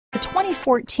The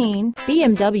 2014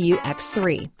 BMW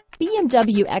X3.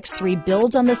 BMW X3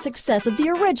 builds on the success of the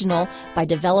original by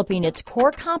developing its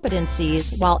core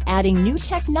competencies while adding new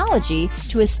technology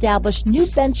to establish new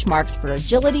benchmarks for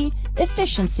agility,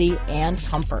 efficiency, and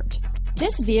comfort.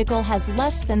 This vehicle has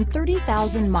less than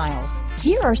 30,000 miles.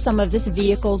 Here are some of this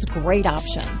vehicle's great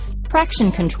options: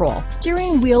 traction control,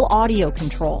 steering wheel audio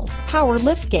controls, power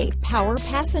liftgate, power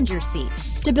passenger seat,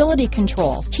 stability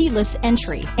control, keyless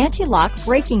entry, anti-lock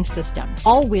braking system,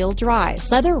 all-wheel drive,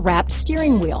 leather-wrapped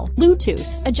steering wheel, Bluetooth,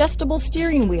 adjustable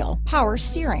steering wheel, power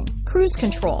steering, cruise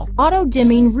control,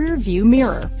 auto-dimming rear view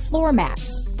mirror, floor mats,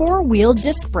 four-wheel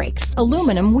disc brakes,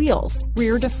 aluminum wheels,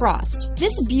 rear defrost.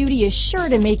 This beauty is sure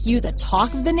to make you the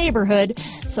talk of the neighborhood,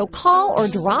 so call or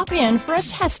drop in for a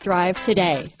test drive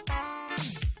today.